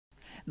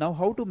Now,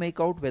 how to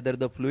make out whether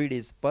the fluid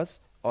is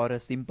pus or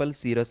a simple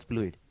serous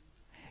fluid?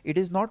 It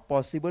is not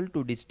possible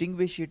to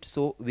distinguish it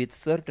so with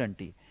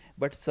certainty,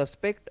 but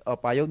suspect a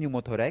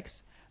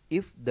pyo-pneumothorax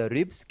if the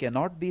ribs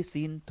cannot be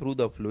seen through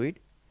the fluid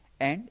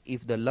and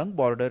if the lung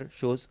border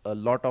shows a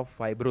lot of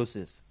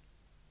fibrosis.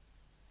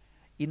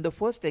 In the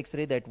first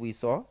X-ray that we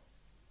saw,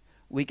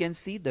 we can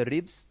see the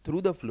ribs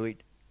through the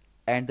fluid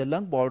and the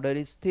lung border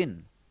is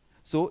thin,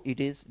 so it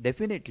is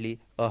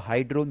definitely a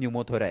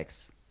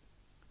hydropneumothorax.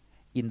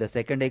 In the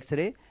second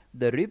X-ray,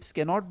 the ribs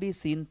cannot be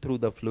seen through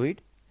the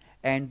fluid,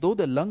 and though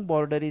the lung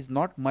border is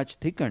not much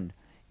thickened,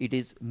 it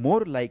is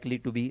more likely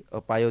to be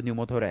a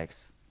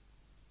pyo-pneumothorax.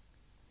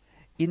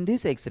 In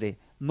this X-ray,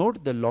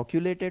 note the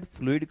loculated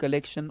fluid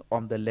collection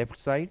on the left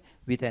side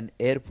with an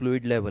air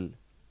fluid level.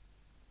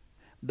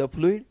 The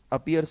fluid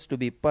appears to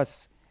be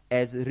pus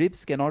as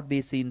ribs cannot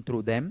be seen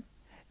through them,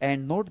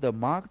 and note the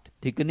marked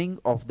thickening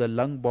of the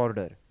lung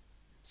border.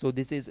 So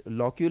this is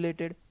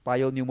loculated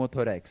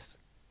pyo-pneumothorax.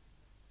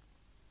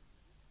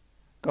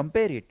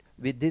 Compare it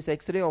with this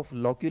X-ray of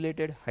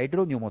loculated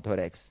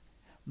hydropneumothorax.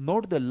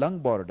 Note the lung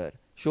border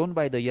shown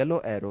by the yellow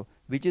arrow,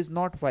 which is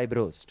not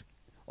fibrosed.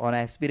 On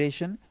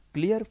aspiration,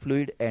 clear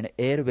fluid and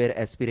air were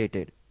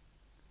aspirated.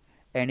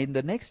 And in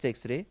the next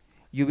X-ray,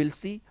 you will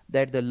see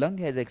that the lung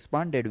has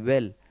expanded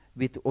well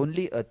with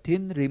only a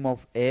thin rim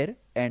of air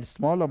and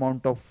small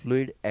amount of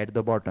fluid at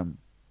the bottom.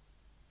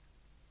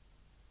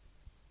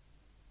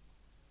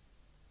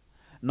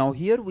 Now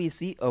here we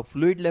see a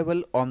fluid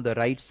level on the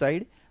right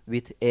side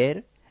with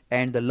air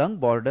and the lung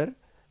border,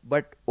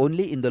 but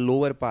only in the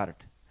lower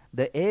part.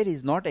 The air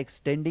is not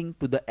extending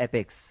to the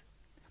apex.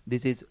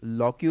 This is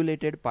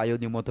loculated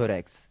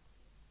pyo-pneumothorax.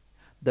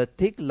 The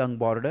thick lung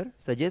border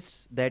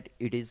suggests that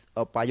it is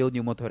a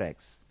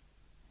pyo-pneumothorax.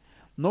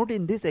 Note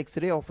in this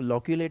X-ray of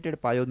loculated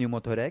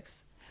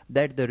pyo-pneumothorax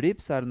that the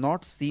ribs are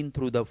not seen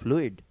through the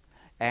fluid,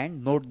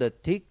 and note the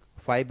thick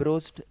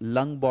fibrosed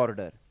lung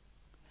border.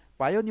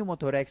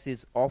 Pyo-pneumothorax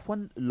is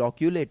often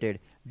loculated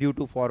due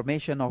to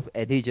formation of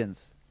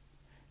adhesions.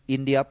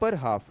 In the upper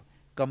half,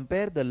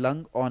 compare the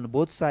lung on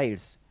both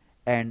sides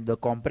and the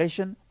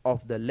compression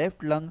of the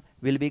left lung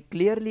will be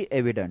clearly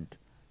evident.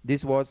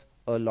 This was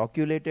a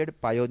loculated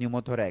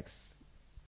pyo-pneumothorax.